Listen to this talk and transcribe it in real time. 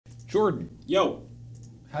Jordan. Yo.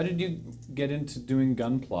 How did you get into doing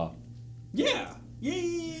Gunpla? Yeah.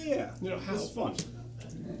 You know, how? This is fun.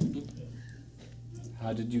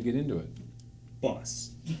 How did you get into it?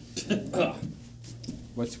 Bus.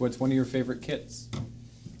 What's one of your favorite kits?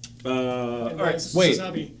 All right. Wait.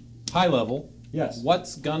 Wasabi. High level. Yes.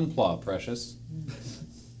 What's Gunpla, Precious?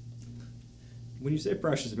 When you say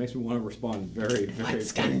precious, it makes me want to respond very, very.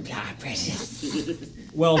 What's Gunpla, Precious?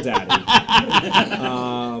 Well, Daddy.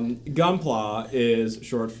 Gunpla is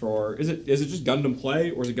short for. Is it just Gundam Play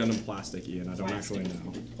or is it Gundam Plastic, Ian? I don't actually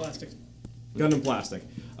know. Plastic. Gundam Plastic.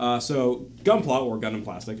 So Gunpla, or Gundam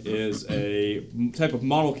Plastic, is a type of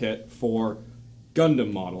model kit for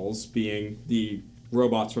Gundam models, being the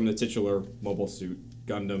robots from the titular Mobile Suit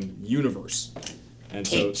Gundam universe. And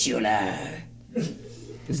so, Titular.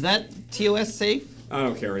 Is that TOS safe? I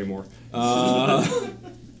don't care anymore.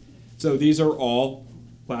 So these are all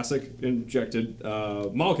plastic injected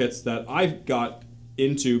model kits that I've got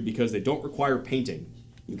into because they don't require painting.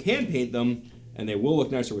 You can paint them, and they will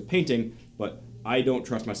look nicer with painting, but I don't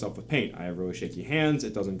trust myself with paint. I have really shaky hands.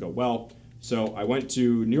 It doesn't go well. So I went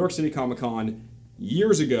to New York City Comic Con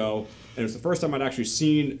years ago, and it was the first time I'd actually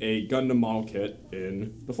seen a Gundam model kit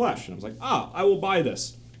in the flesh. And I was like, I will buy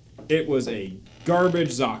this. It was a garbage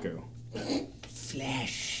Zaku.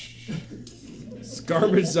 Flesh. It's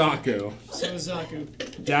garbage Zaku. So is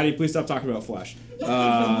Zaku. Daddy, please stop talking about flesh.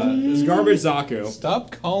 It's garbage Zaku.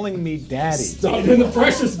 Stop calling me Daddy. Stop in the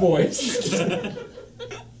precious voice.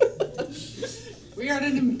 We are at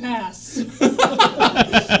an impasse.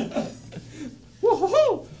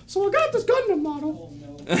 Whoa, so I got this Gundam model. Oh,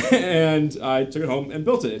 no. And I took it home and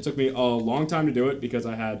built it. It took me a long time to do it because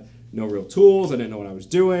I had no real tools. I didn't know what I was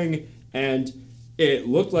doing. And it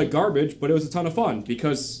looked like garbage, but it was a ton of fun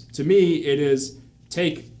because to me it is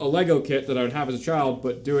take a Lego kit that I would have as a child,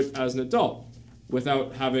 but do it as an adult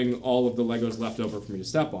without having all of the Legos left over for me to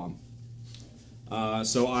step on.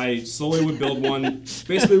 So I slowly would build one,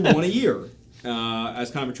 basically one a year. As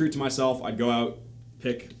kind of a treat to myself, I'd go out,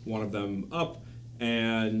 pick one of them up,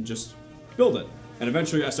 and just build it. And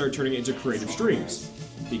eventually I started turning it into creative streams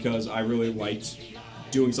because I really liked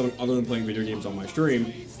doing something other than playing video games on my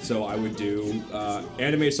stream. So I would do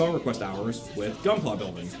anime song request hours with Gunpla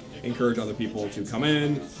building. Encourage other people to come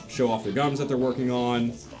in, show off the guns that they're working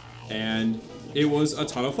on, and it was a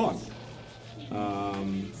ton of fun.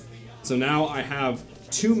 So now I have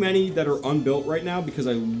too many that are unbuilt right now because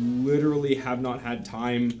I literally have not had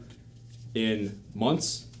time in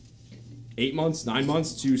months, 8 months, 9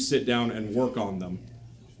 months to sit down and work on them.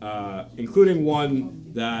 Including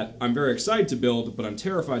one that I'm very excited to build, but I'm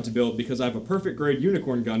terrified to build because I have a perfect grade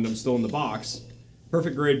Unicorn Gundam still in the box.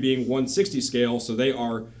 Perfect grade being 160 scale, so they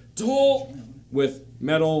are tall with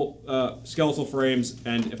metal skeletal frames,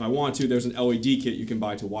 and if I want to, there's an LED kit you can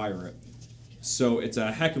buy to wire it. So it's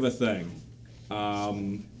a heck of a thing.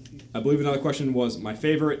 I believe another question was my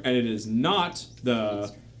favorite, and it is not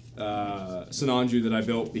the Sinanju that I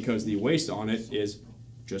built because the waist on it is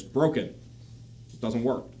just broken. It doesn't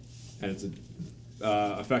work. And it's an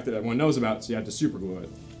effect that everyone knows about, so you have to super glue it.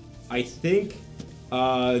 I think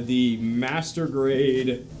the master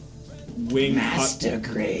grade wing Master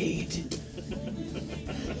grade.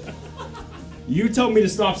 You tell me to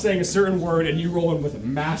stop saying a certain word and you roll in with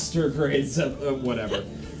master grade, whatever.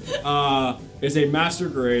 Is a master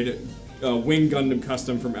grade wing Gundam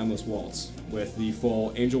custom from Endless Waltz with the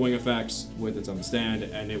full angel wing effects with its own stand,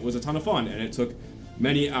 and it was a ton of fun, and it took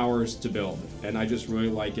many hours to build, and I just really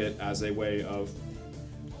like it as a way of,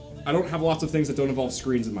 I don't have lots of things that don't involve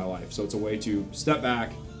screens in my life, so it's a way to step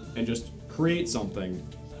back and just create something,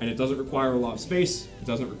 and it doesn't require a lot of space, it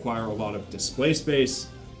doesn't require a lot of display space,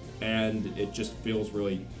 and it just feels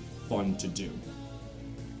really fun to do.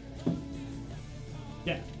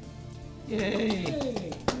 Yeah.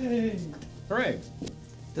 Yay. Yay. Hooray.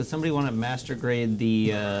 Does somebody want to master grade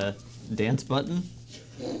the dance button?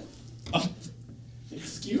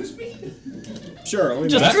 Excuse me? Sure, let me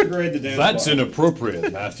Just- master grade the dance That's button.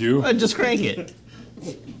 inappropriate, Matthew. Just crank it.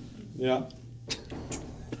 Yeah.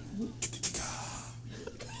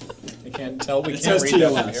 I can't tell. We It can't says read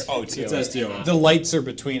that from TOS. here. Oh, It TOS. says TOS. The lights are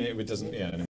between it. It doesn't. Yeah.